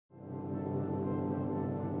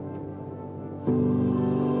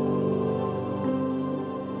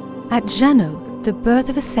At Jeanneau, the birth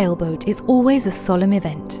of a sailboat is always a solemn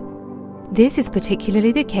event. This is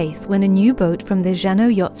particularly the case when a new boat from the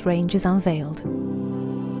Jeanneau Yachts range is unveiled.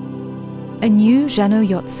 A new Jeanneau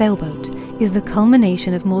Yachts sailboat is the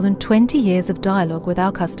culmination of more than 20 years of dialogue with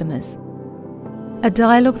our customers. A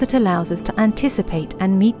dialogue that allows us to anticipate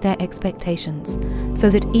and meet their expectations, so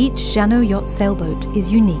that each Jeanneau Yachts sailboat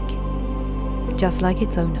is unique, just like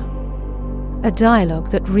its owner. A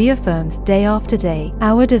dialogue that reaffirms day after day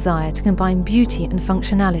our desire to combine beauty and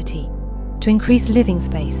functionality, to increase living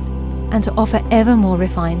space, and to offer ever more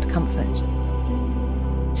refined comfort.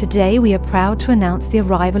 Today we are proud to announce the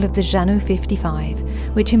arrival of the Jeanneau 55,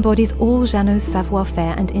 which embodies all Jeanneau's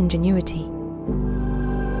savoir-faire and ingenuity.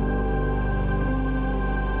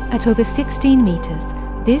 At over 16 meters,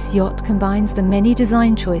 this yacht combines the many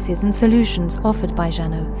design choices and solutions offered by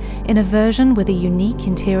Jeanneau in a version with a unique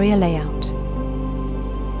interior layout.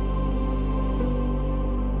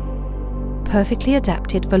 Perfectly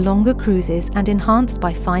adapted for longer cruises and enhanced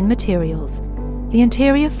by fine materials, the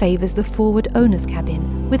interior favours the forward owner's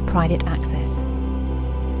cabin with private access.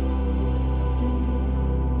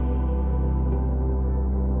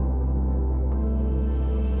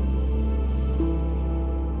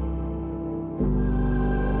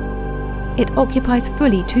 It occupies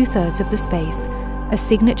fully 2/3 of the space, a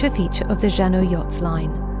signature feature of the Jeanneau Yachts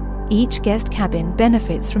line. Each guest cabin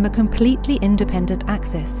benefits from a completely independent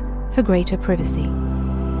access for greater privacy.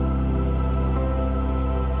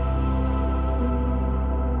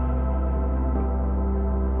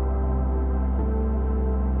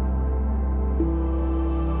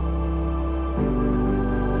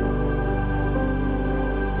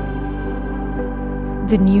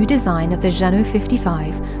 The new design of the Jeanneau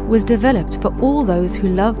 55 was developed for all those who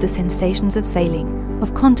love the sensations of sailing,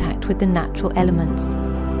 of contact with the natural elements.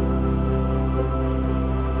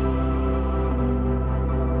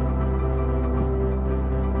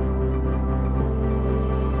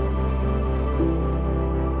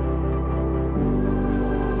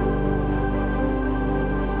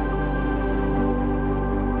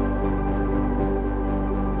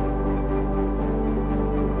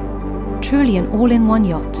 Truly an all-in-one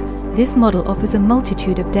yacht, this model offers a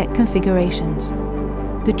multitude of deck configurations.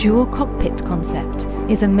 The dual cockpit concept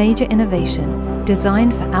is a major innovation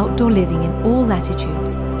designed for outdoor living in all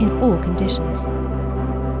latitudes, in all conditions.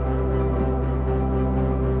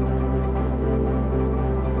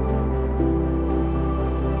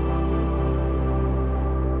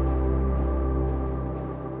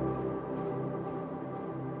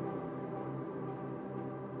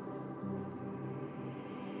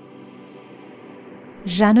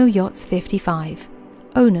 Jeanneau Yachts 55,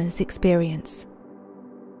 Owner's Experience.